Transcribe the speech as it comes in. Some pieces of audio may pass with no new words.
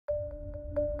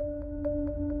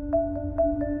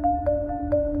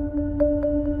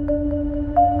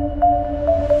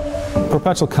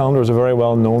perpetual calendar is a very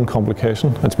well-known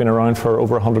complication. It's been around for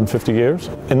over 150 years.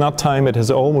 In that time, it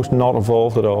has almost not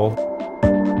evolved at all.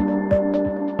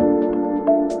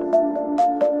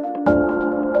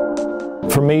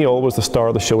 For me, always the star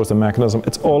of the show is the mechanism.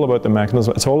 It's all about the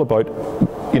mechanism. It's all about,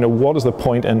 what is the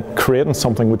point in creating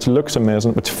something which looks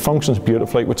amazing, which functions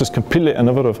beautifully, which is completely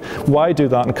innovative. Why do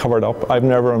that and cover it up? I've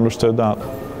never understood that.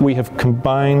 We have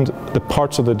combined the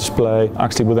parts of the display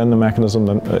actually within the mechanism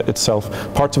itself.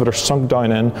 Parts of it are sunk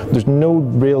down in. There's no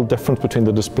real difference between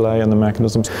the display and the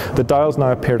mechanisms. The dials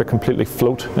now appear to completely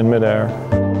float in mid-air.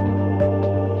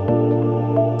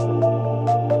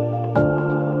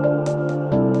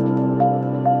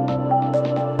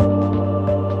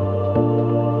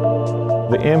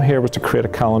 The aim here was to create a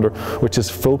calendar which is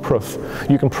foolproof.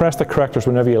 You can press the correctors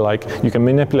whenever you like, you can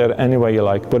manipulate it any way you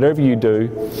like. Whatever you do,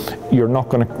 you're not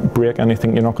going to break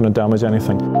anything, you're not going to damage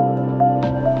anything.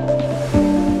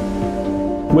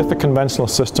 With the conventional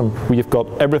system, we've got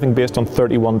everything based on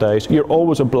 31 days. You're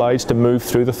always obliged to move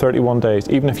through the 31 days,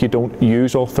 even if you don't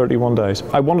use all 31 days.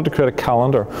 I wanted to create a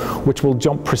calendar which will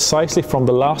jump precisely from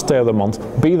the last day of the month,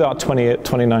 be that 28,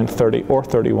 29, 30 or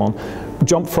 31,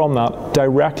 jump from that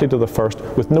directly to the first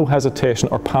with no hesitation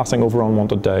or passing over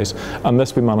unwanted days. And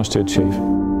this we managed to achieve.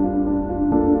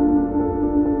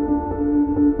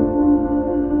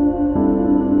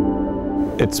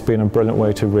 It's been a brilliant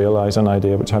way to realise an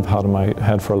idea which I've had in my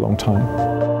head for a long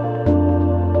time.